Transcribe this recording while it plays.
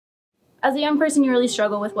As a young person, you really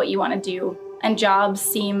struggle with what you want to do, and jobs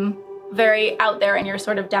seem very out there and you're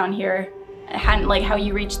sort of down here. Like how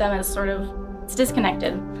you reach them is sort of, it's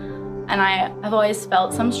disconnected. And I have always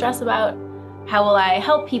felt some stress about how will I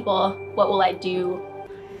help people, what will I do.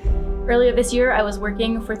 Earlier this year, I was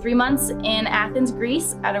working for 3 months in Athens,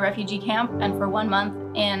 Greece at a refugee camp, and for 1 month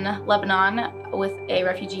in Lebanon with a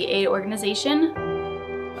refugee aid organization.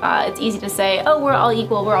 It's easy to say, oh, we're all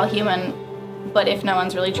equal, we're all human, but if no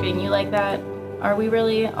one's really treating you like that, are we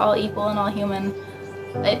really all equal and all human?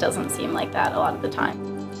 It doesn't seem like that a lot of the time.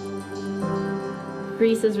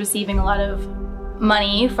 Greece is receiving a lot of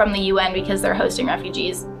money from the UN because they're hosting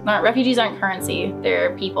refugees. Refugees aren't currency,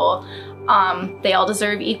 they're people. They all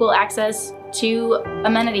deserve equal access to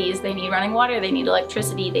amenities. They need running water, they need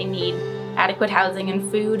electricity, they need adequate housing and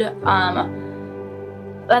food.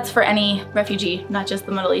 That's for any refugee, not just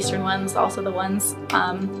the Middle Eastern ones, also the ones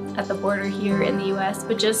at the border here in the US,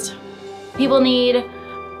 but just people need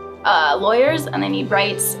lawyers, and they need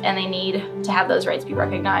rights, and they need to have those rights be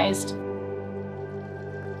recognized.